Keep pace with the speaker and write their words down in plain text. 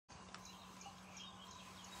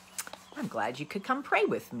I'm glad you could come pray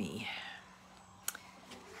with me.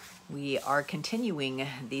 We are continuing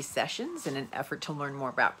these sessions in an effort to learn more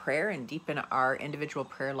about prayer and deepen our individual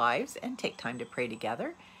prayer lives and take time to pray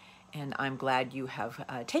together. And I'm glad you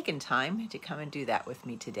have taken time to come and do that with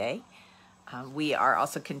me today. We are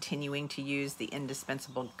also continuing to use the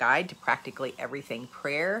Indispensable Guide to Practically Everything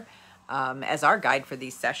Prayer as our guide for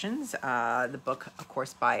these sessions, the book, of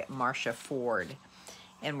course, by Marcia Ford.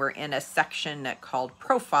 And we're in a section called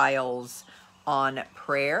Profiles on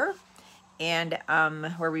Prayer, and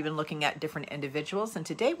where we've been looking at different individuals. And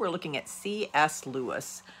today we're looking at C.S.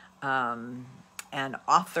 Lewis, an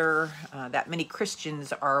author that many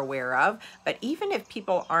Christians are aware of. But even if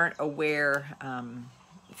people aren't aware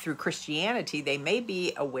through Christianity, they may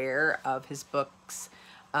be aware of his books,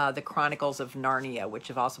 The Chronicles of Narnia, which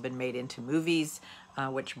have also been made into movies,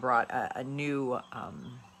 which brought a new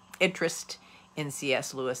interest in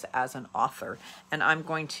C.S. Lewis as an author. And I'm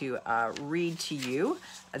going to read to you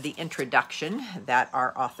the introduction that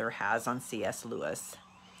our author has on C.S. Lewis.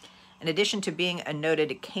 In addition to being a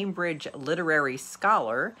noted Cambridge literary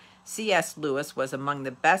scholar, C.S. Lewis was among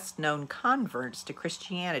the best-known converts to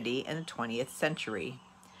Christianity in the 20th century.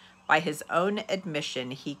 By his own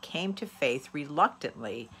admission, he came to faith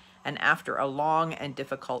reluctantly and after a long and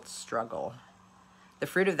difficult struggle. The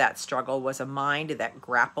fruit of that struggle was a mind that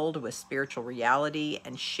grappled with spiritual reality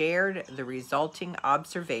and shared the resulting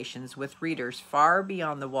observations with readers far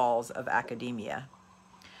beyond the walls of academia.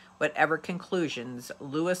 Whatever conclusions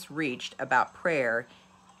Lewis reached about prayer,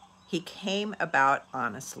 he came about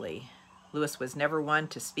honestly. Lewis was never one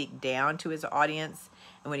to speak down to his audience,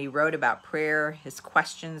 and when he wrote about prayer, his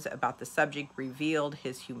questions about the subject revealed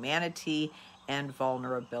his humanity and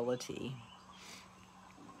vulnerability.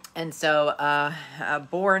 And so,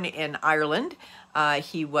 born in Ireland,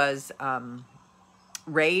 he was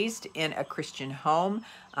raised in a Christian home,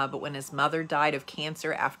 but when his mother died of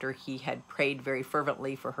cancer after he had prayed very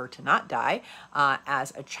fervently for her to not die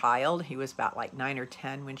as a child, he was about like 9 or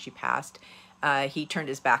 10 when she passed, he turned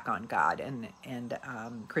his back on God and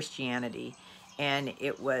Christianity. And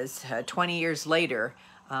it was 20 years later,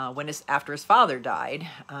 after his father died,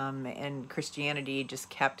 and Christianity just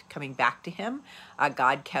kept coming back to him.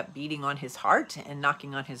 God kept beating on his heart and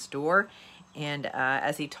knocking on his door. And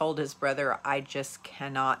as he told his brother, I just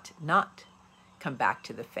cannot not come back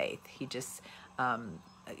to the faith. He just,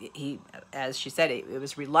 as she said, it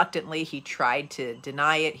was reluctantly. He tried to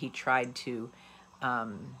deny it. He tried to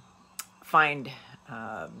find...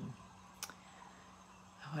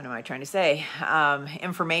 what am I trying to say?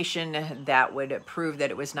 Information that would prove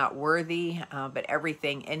that it was not worthy, but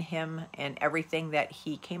everything in him and everything that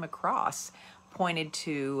he came across pointed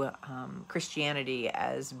to Christianity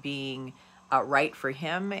as being right for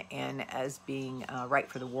him and as being right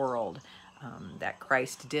for the world, that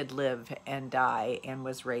Christ did live and die and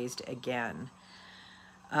was raised again.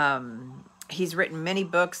 He's written many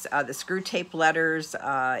books. The Screwtape Letters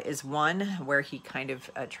is one where he kind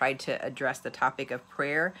of tried to address the topic of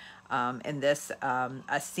prayer. In this,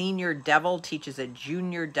 a senior devil teaches a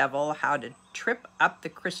junior devil how to trip up the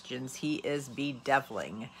Christians he is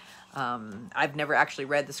bedeviling. I've never actually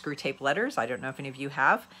read the Screwtape Letters. I don't know if any of you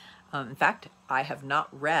have. In fact, I have not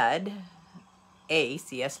read a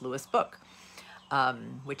C.S. Lewis book,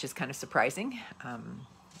 which is kind of surprising,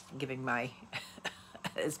 giving my...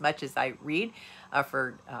 as much as I read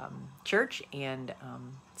for church and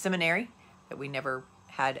seminary, that we never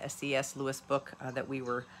had a C.S. Lewis book that we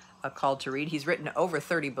were called to read. He's written over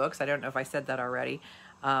 30 books. I don't know if I said that already.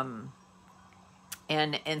 And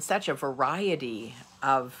such a variety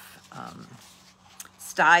of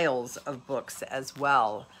styles of books as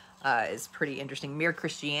well is pretty interesting. Mere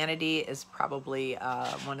Christianity is probably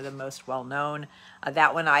one of the most well-known.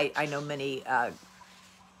 That one I know many...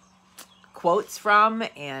 quotes from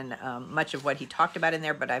and much of what he talked about in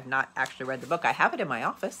there, but I've not actually read the book. I have it in my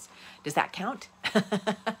office. Does that count?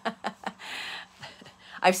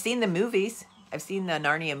 I've seen the movies. I've seen the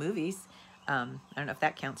Narnia movies. I don't know if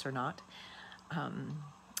that counts or not.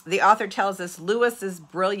 The author tells us Lewis's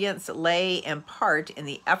brilliance lay in part in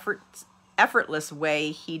the effortless way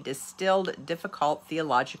he distilled difficult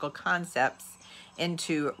theological concepts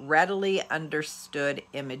into readily understood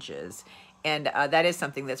images. And that is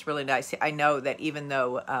something that's really nice. I know that even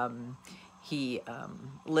though he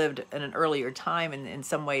lived in an earlier time, and in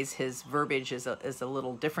some ways his verbiage is a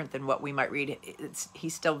little different than what we might read,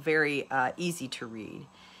 he's still very easy to read.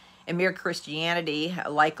 In Mere Christianity,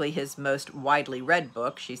 likely his most widely read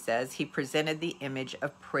book, she says, he presented the image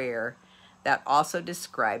of prayer that also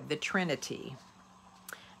described the Trinity.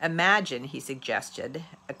 Imagine, he suggested,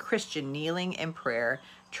 a Christian kneeling in prayer,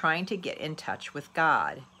 trying to get in touch with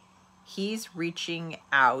God. He's reaching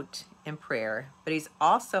out in prayer, but he's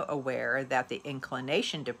also aware that the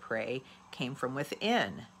inclination to pray came from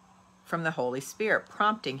within, from the Holy Spirit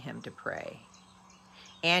prompting him to pray.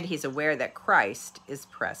 And he's aware that Christ is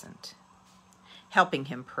present, helping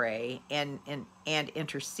him pray and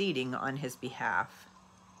interceding on his behalf.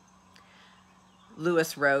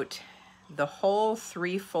 Lewis wrote, "The whole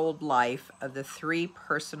threefold life of the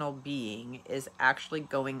three-personal being is actually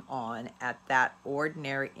going on in that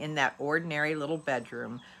ordinary little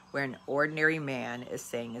bedroom where an ordinary man is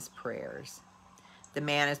saying his prayers. The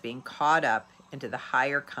man is being caught up into the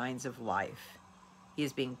higher kinds of life. He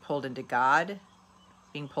is being pulled into God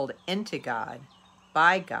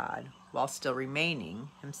by God, while still remaining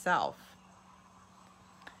himself."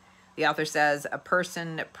 The author says, a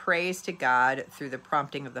person prays to God through the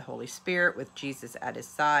prompting of the Holy Spirit with Jesus at his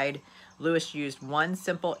side. Lewis used one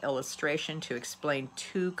simple illustration to explain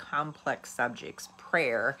two complex subjects,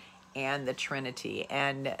 prayer and the Trinity,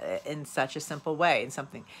 and in such a simple way,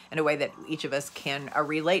 in a way that each of us can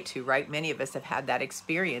relate to, right? Many of us have had that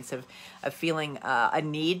experience of feeling a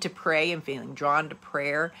need to pray and feeling drawn to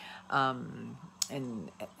prayer.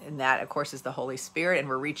 And that, of course, is the Holy Spirit, and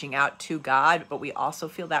we're reaching out to God, but we also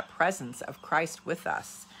feel that presence of Christ with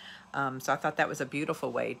us. So I thought that was a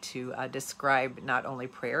beautiful way to describe not only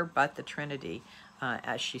prayer, but the Trinity,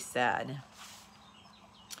 as she said.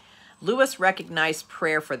 Lewis recognized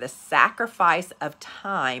prayer for the sacrifice of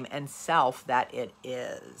time and self that it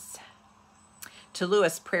is. To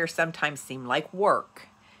Lewis, prayer sometimes seemed like work,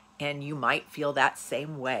 and you might feel that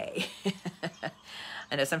same way.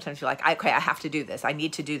 I know sometimes you're like, okay, I have to do this. I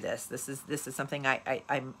need to do this. This is something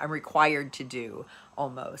I'm required to do,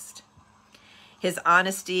 almost. His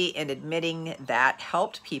honesty in admitting that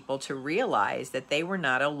helped people to realize that they were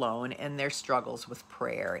not alone in their struggles with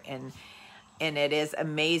prayer. And it is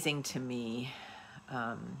amazing to me,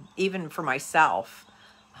 even for myself,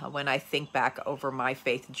 when I think back over my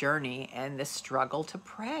faith journey and the struggle to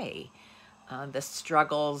pray, the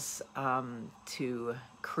struggles to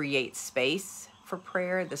create space for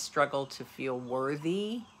prayer, the struggle to feel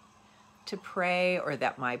worthy to pray, or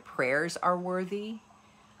that my prayers are worthy.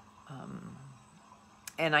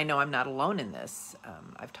 And I know I'm not alone in this.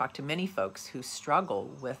 I've talked to many folks who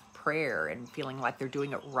struggle with prayer and feeling like they're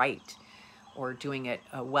doing it right or doing it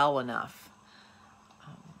well enough,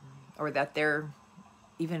 or that that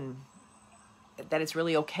it's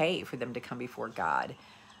really okay for them to come before God.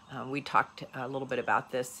 We talked a little bit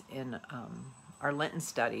about this in our Lenten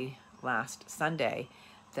study last Sunday,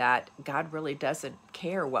 that God really doesn't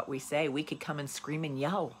care what we say. We could come and scream and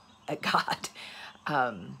yell at God.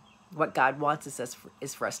 What God wants is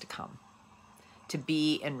for us to come, to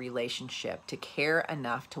be in relationship, to care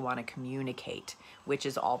enough to want to communicate, which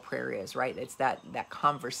is all prayer is, right? It's that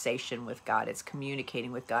conversation with God. It's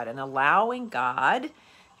communicating with God and allowing God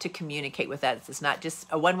to communicate with us. It's not just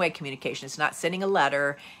a one-way communication. It's not sending a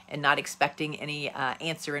letter and not expecting any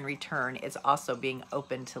answer in return. It's also being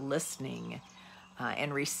open to listening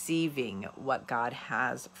and receiving what God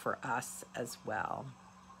has for us as well.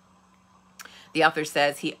 The author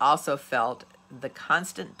says he also felt the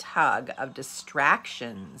constant tug of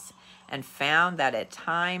distractions and found that at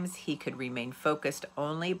times he could remain focused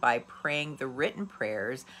only by praying the written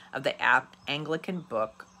prayers of the Anglican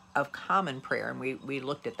Book of Common Prayer. And we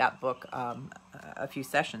looked at that book a few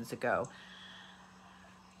sessions ago.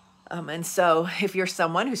 And so if you're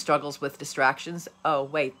someone who struggles with distractions, oh,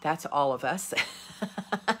 wait, that's all of us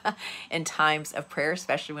in times of prayer,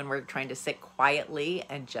 especially when we're trying to sit quietly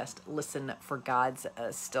and just listen for God's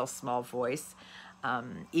still small voice.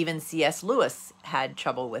 Even C.S. Lewis had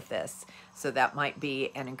trouble with this, so that might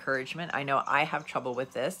be an encouragement. I know I have trouble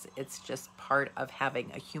with this. It's just part of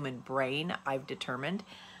having a human brain, I've determined.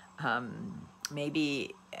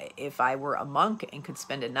 Maybe if I were a monk and could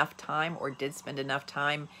spend enough time, or did spend enough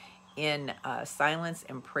time in silence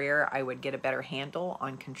and prayer, I would get a better handle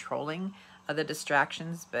on controlling the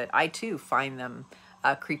distractions. But I too find them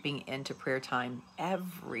creeping into prayer time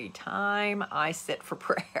every time I sit for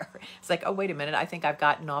prayer. It's like, oh, wait a minute, I think I've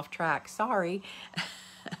gotten off track. Sorry.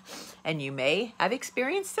 And you may have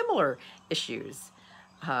experienced similar issues.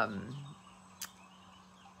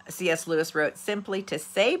 C.S. Lewis wrote, "Simply to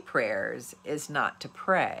say prayers is not to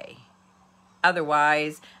pray.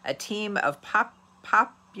 Otherwise, a team of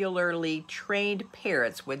popularly trained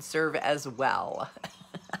parrots would serve as well."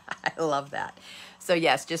 I love that. So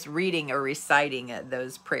yes, just reading or reciting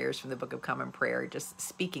those prayers from the Book of Common Prayer, just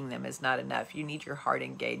speaking them is not enough. You need your heart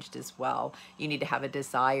engaged as well. You need to have a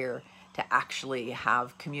desire to actually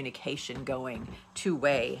have communication going,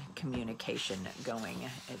 two-way communication going.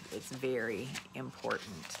 It's very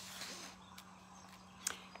important.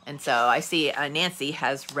 And so I see Nancy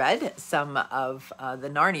has read some of the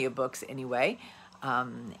Narnia books anyway.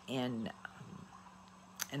 And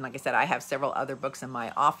like I said, I have several other books in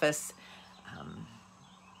my office.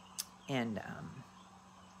 And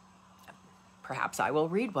perhaps I will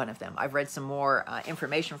read one of them. I've read some more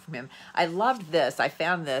information from him. I loved this. I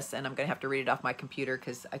found this, and I'm going to have to read it off my computer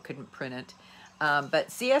because I couldn't print it.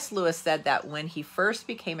 But C.S. Lewis said that when he first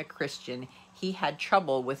became a Christian, he had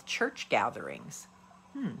trouble with church gatherings.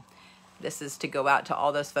 This is to go out to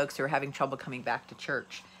all those folks who are having trouble coming back to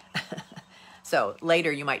church. So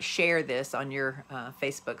later you might share this on your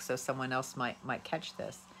Facebook so someone else might catch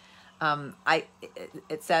this.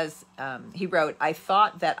 It says, he wrote, I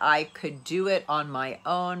thought that I could do it on my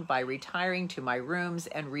own by retiring to my rooms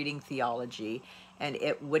and reading theology, and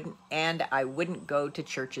I wouldn't go to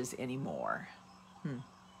churches anymore.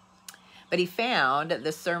 But he found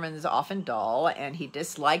the sermons often dull, and he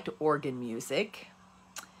disliked organ music,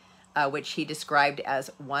 which he described as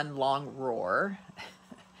one long roar.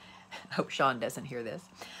 I hope Sean doesn't hear this.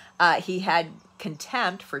 He had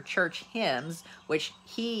contempt for church hymns, which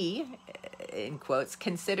he, in quotes,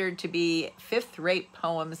 considered to be fifth-rate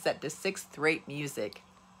poems set to sixth-rate music.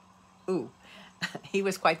 Ooh, he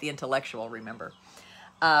was quite the intellectual, remember.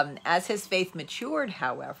 As his faith matured,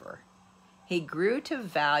 however, he grew to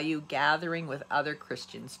value gathering with other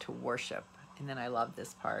Christians to worship. And then I love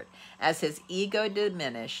this part. As his ego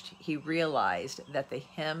diminished, he realized that the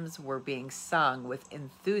hymns were being sung with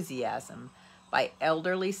enthusiasm by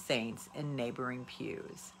elderly saints in neighboring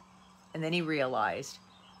pews. And then he realized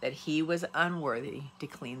that he was unworthy to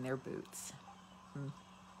clean their boots.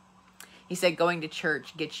 He said, going to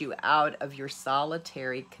church gets you out of your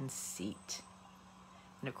solitary conceit.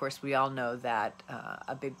 And of course, we all know that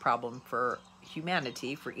a big problem for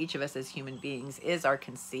humanity, for each of us as human beings, is our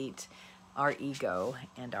conceit, our ego,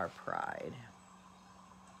 and our pride.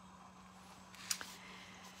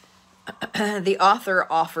 The author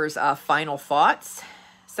offers final thoughts.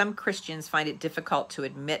 Some Christians find it difficult to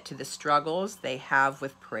admit to the struggles they have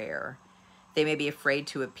with prayer. They may be afraid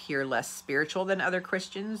to appear less spiritual than other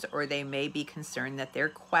Christians, or they may be concerned that their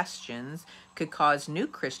questions could cause new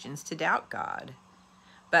Christians to doubt God.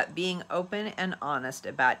 But being open and honest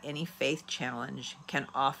about any faith challenge can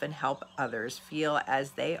often help others feel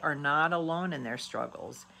as they are not alone in their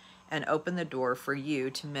struggles and open the door for you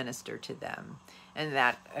to minister to them. And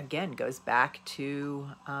that, again, goes back to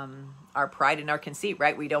our pride and our conceit,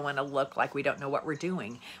 right? We don't want to look like we don't know what we're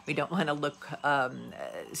doing. We don't want to look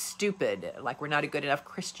stupid, like we're not a good enough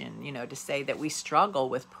Christian, to say that we struggle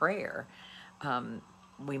with prayer.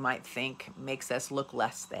 We might think makes us look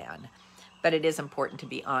less than. But it is important to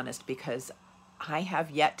be honest, because I have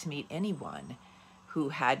yet to meet anyone who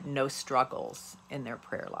had no struggles in their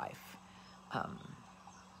prayer life.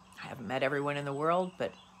 I haven't met everyone in the world,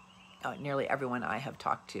 but nearly everyone I have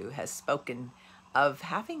talked to has spoken of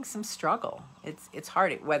having some struggle. It's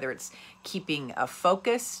hard, whether it's keeping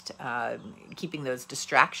focused, keeping those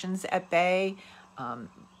distractions at bay,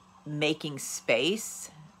 making space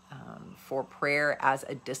for prayer as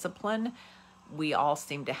a discipline. We all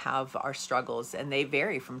seem to have our struggles, and they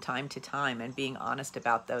vary from time to time, and being honest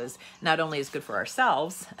about those not only is good for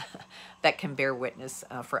ourselves, that can bear witness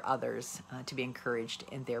for others to be encouraged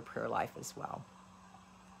in their prayer life as well.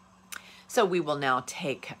 So we will now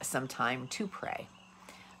take some time to pray.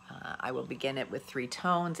 I will begin it with 3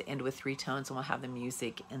 tones, end with 3 tones, and we'll have the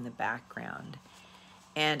music in the background.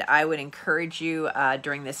 And I would encourage you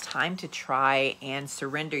during this time to try and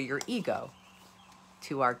surrender your ego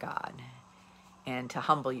to our God, and to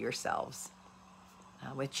humble yourselves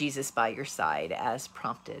with Jesus by your side as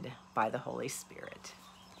prompted by the Holy Spirit.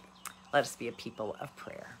 Let us be a people of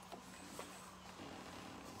prayer.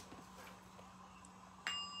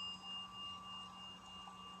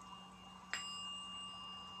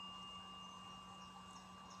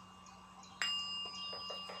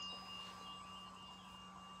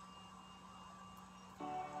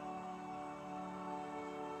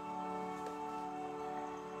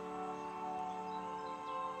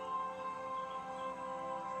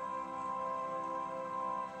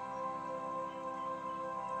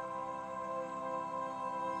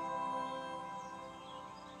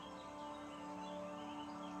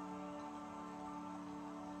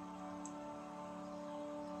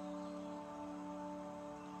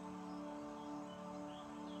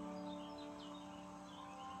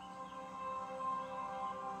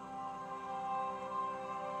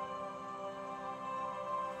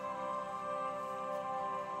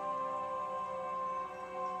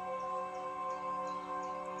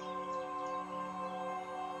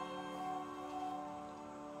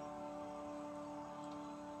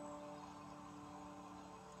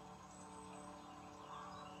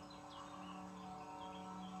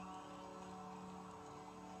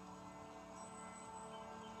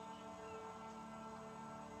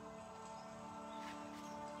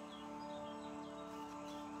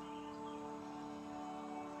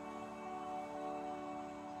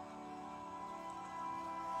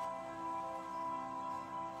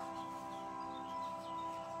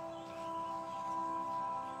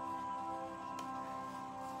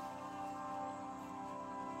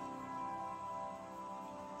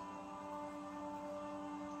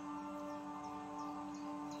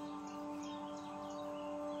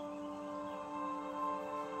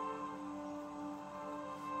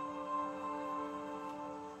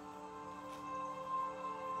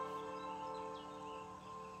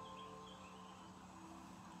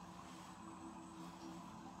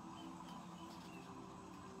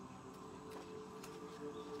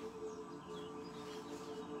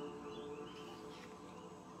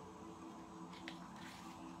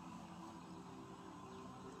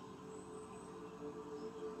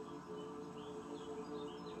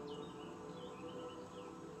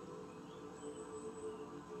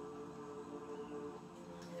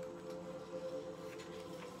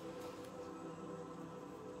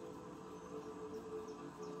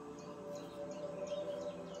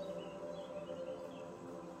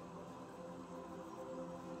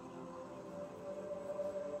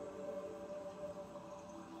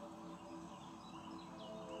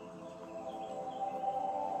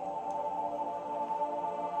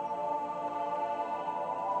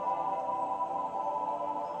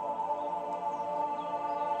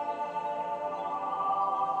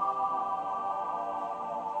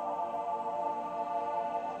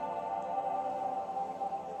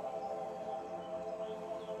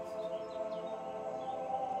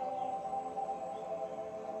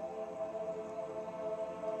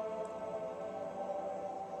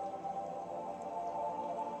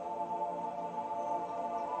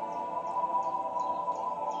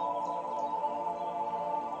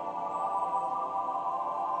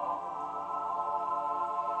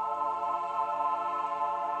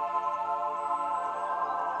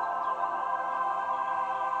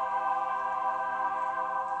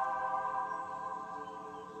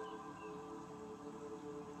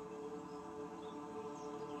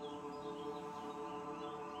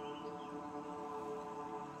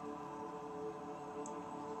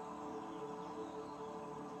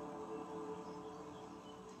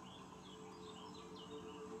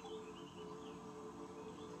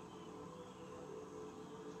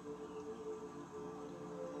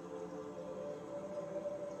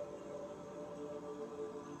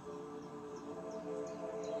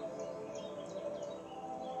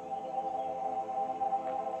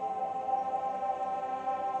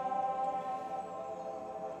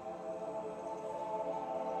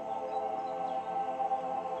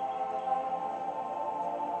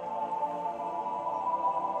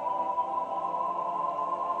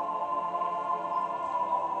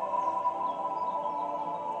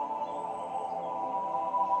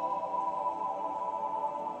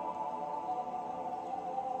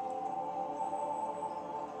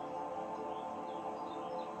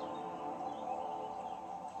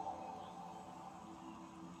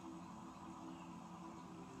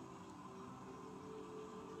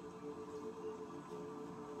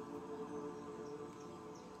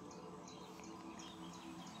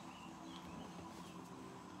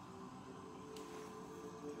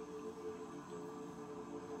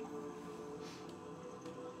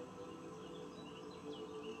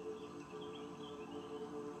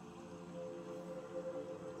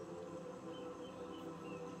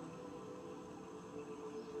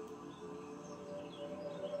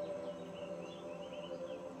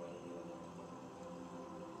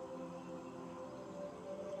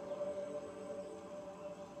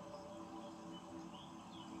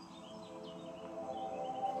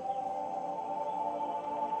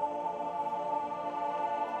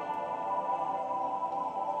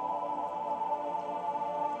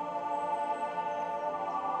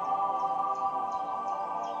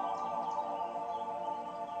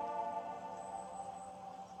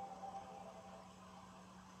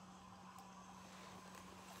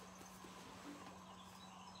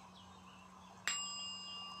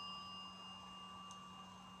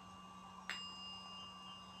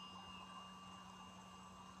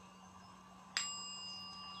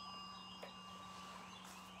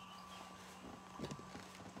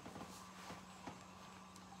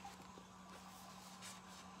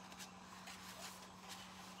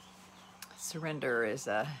 Surrender is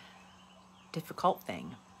a difficult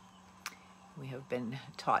thing. We have been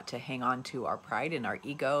taught to hang on to our pride and our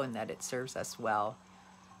ego and that it serves us well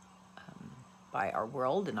by our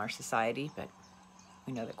world and our society, but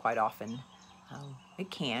we know that quite often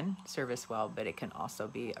it can serve us well, but it can also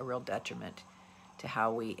be a real detriment to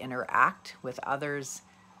how we interact with others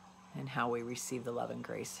and how we receive the love and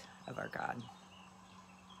grace of our God.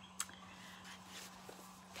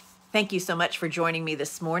 Thank you so much for joining me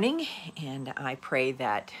this morning, and I pray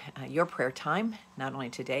that your prayer time, not only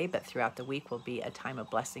today, but throughout the week, will be a time of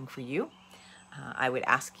blessing for you. I would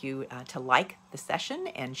ask you to like the session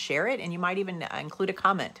and share it, and you might even include a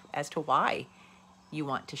comment as to why you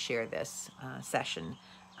want to share this session,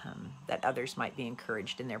 that others might be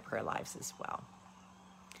encouraged in their prayer lives as well.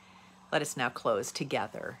 Let us now close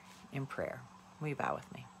together in prayer. Will you bow with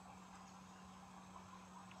me?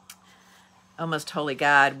 O most holy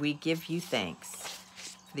God, we give you thanks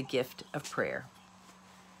for the gift of prayer.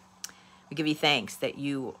 We give you thanks that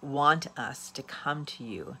you want us to come to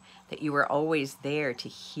you, that you are always there to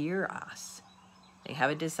hear us. They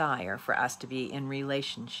have a desire for us to be in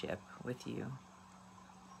relationship with you.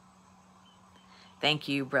 Thank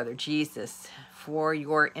you, Brother Jesus, for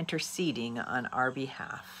your interceding on our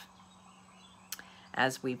behalf.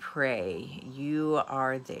 As we pray, you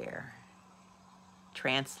are there,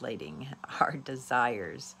 translating our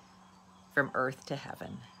desires from earth to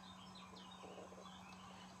heaven.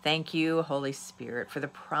 Thank you, Holy Spirit, for the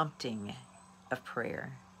prompting of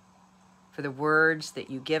prayer, for the words that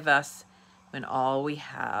you give us when all we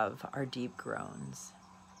have are deep groans.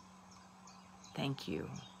 Thank you,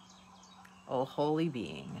 O Holy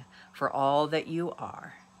Being, for all that you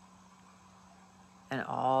are and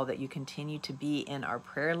all that you continue to be in our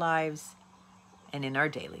prayer lives and in our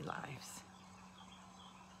daily lives.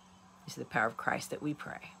 This is the power of Christ that we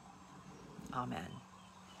pray. Amen.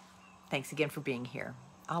 Thanks again for being here.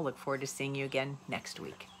 I'll look forward to seeing you again next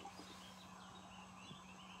week.